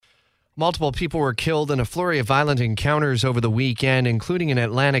Multiple people were killed in a flurry of violent encounters over the weekend, including in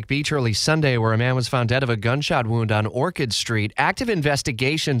Atlantic Beach early Sunday, where a man was found dead of a gunshot wound on Orchid Street. Active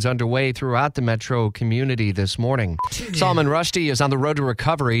investigations underway throughout the metro community this morning. Salman Rushdie is on the road to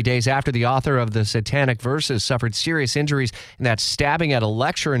recovery days after the author of the Satanic Verses suffered serious injuries in that stabbing at a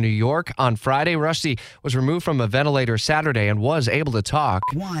lecture in New York. On Friday, Rushdie was removed from a ventilator Saturday and was able to talk.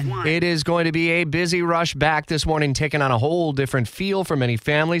 It is going to be a busy rush back this morning, taking on a whole different feel for many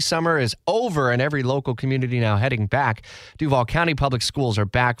families. Summer is over and every local community now heading back. Duval County Public Schools are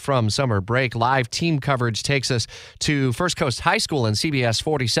back from summer break. Live team coverage takes us to First Coast High School and CBS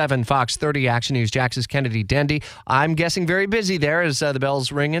 47, Fox 30, Action News, Jax's Kennedy Dendy. I'm guessing very busy there as the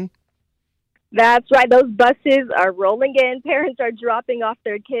bell's ringing. That's right. Those buses are rolling in. Parents are dropping off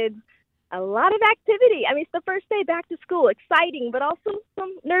their kids. A lot of activity. I mean, it's the first day back to school. Exciting, but also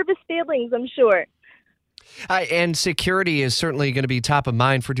some nervous feelings, I'm sure. And security is certainly going to be top of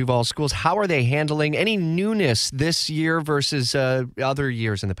mind for Duval schools. How are they handling any newness this year versus other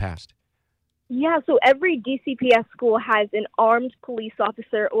years in the past? Yeah, so every DCPS school has an armed police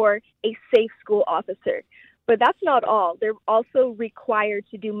officer or a safe school officer. But that's not all. They're also required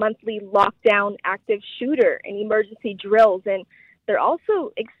to do monthly lockdown active shooter and emergency drills. And they're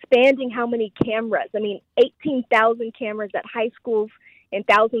also expanding how many cameras. I mean, 18,000 cameras at high schools and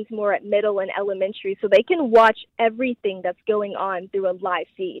thousands more at middle and elementary, so they can watch everything that's going on through a live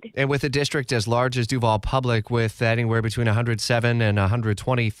feed. And with a district as large as Duval Public, with anywhere between 107 and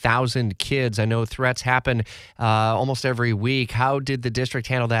 120,000 kids, I know threats happen almost every week. How did the district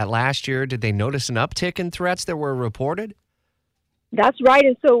handle that last year? Did they notice an uptick in threats that were reported? That's right,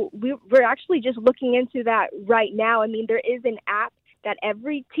 and so we're actually just looking into that right now. I mean, there is an app that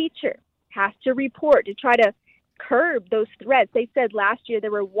every teacher has to report to try to curb those threats. They said last year there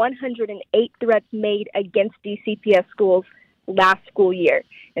were 108 threats made against DCPS schools last school year.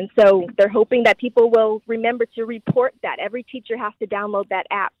 And so they're hoping that people will remember to report that. Every teacher has to download that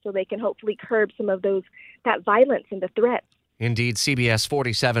app so they can hopefully curb some of that violence and the threats. Indeed, CBS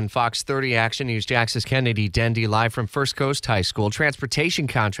 47, Fox 30, Action News, Jax's Kennedy Dendy, live from First Coast High School. Transportation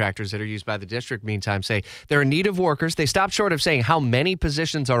contractors that are used by the district, meantime, say they're in need of workers. They stopped short of saying how many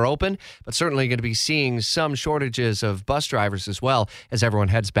positions are open, but certainly going to be seeing some shortages of bus drivers as well as everyone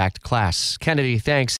heads back to class. Kennedy, thanks.